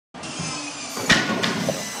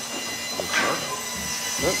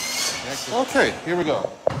Okay, here we go.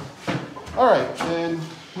 All right, and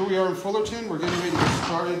here we are in Fullerton. We're getting ready to get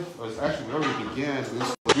started. Actually, we already began.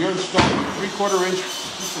 We are installing a 3/4 inch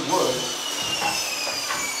piece of wood,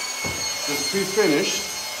 just pre-finished,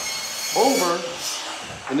 over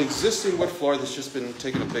an existing wood floor that's just been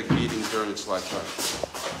taking a big beating during its lifetime.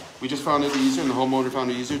 We just found it easier, and the homeowner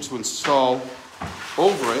found it easier to install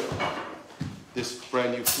over it this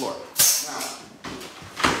brand new floor. Now,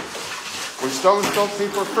 we're installing felt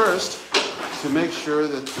paper first to make sure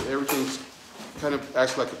that everything's kind of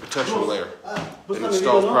acts like a protection layer and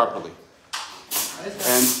installs properly.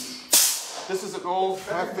 And this is an old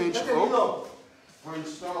half-inch oak. We're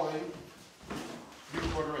installing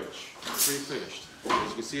 3/4 inch, pre-finished. As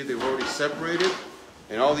you can see, they've already separated,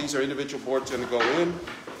 and all these are individual boards going to go in.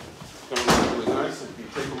 It's going to look really nice. If you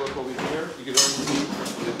take a look over here, you can already see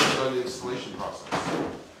that they've done the installation process.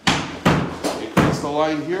 It creates the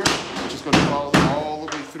line here, which is going to follow all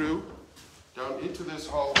the way through down into this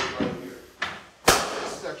hallway right here.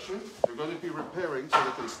 This section, they're going to be repairing so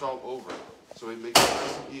they can install over it. So it makes it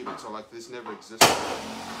nice and even, so like this never existed.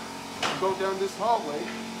 You go down this hallway,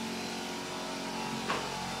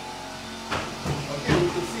 again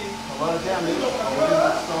you can see a lot of damage already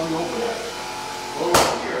installing over that. Over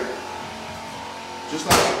here, just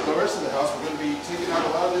like the rest of the house, we're going to be taking out a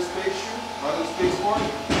lot of this base shoe, a lot of this base board,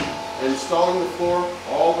 and installing the floor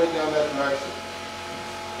all the way down that direction.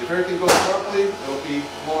 If everything goes properly, it'll be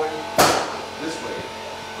flowing this way,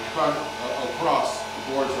 across the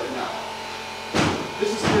boards right now. This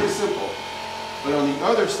is pretty simple. But on the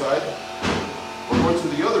other side, we're going to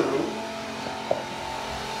the other room.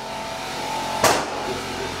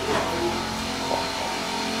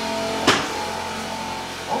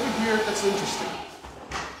 Over here, that's interesting.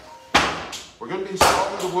 We're going to be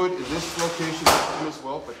installing the wood in this location as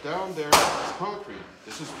well, but down there is concrete.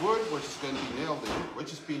 This is wood, which is going to be nailed in,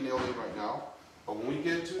 which is being nailed in right now. But when we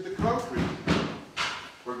get to the concrete,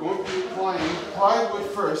 we're going to be applying plywood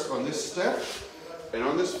first on this step, and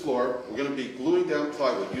on this floor, we're going to be gluing down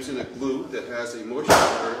plywood using a glue that has a moisture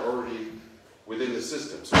barrier already within the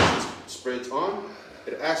system. So when it sprays on,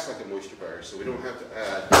 it acts like a moisture barrier, so we don't have to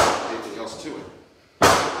add anything else to it.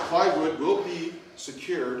 Plywood will be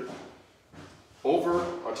secured over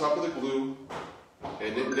on top of the glue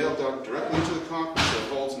and then nailed down directly into the concrete so it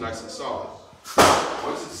holds nice and solid.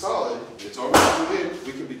 Once it's solid, and it's already glued in,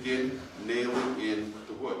 we can begin nailing in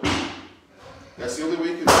the wood. That's the only way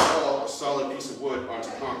you can install a solid piece of wood onto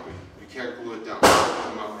concrete. You can't glue it down. It doesn't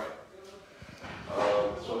come out right.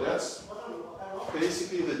 So that's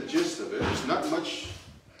basically the gist of it. There's not much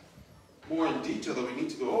more in detail that we need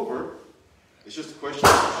to go over. It's just a question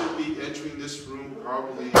of we should be entering this room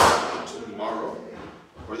probably tomorrow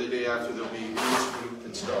or the day after they'll be in this room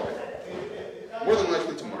installed.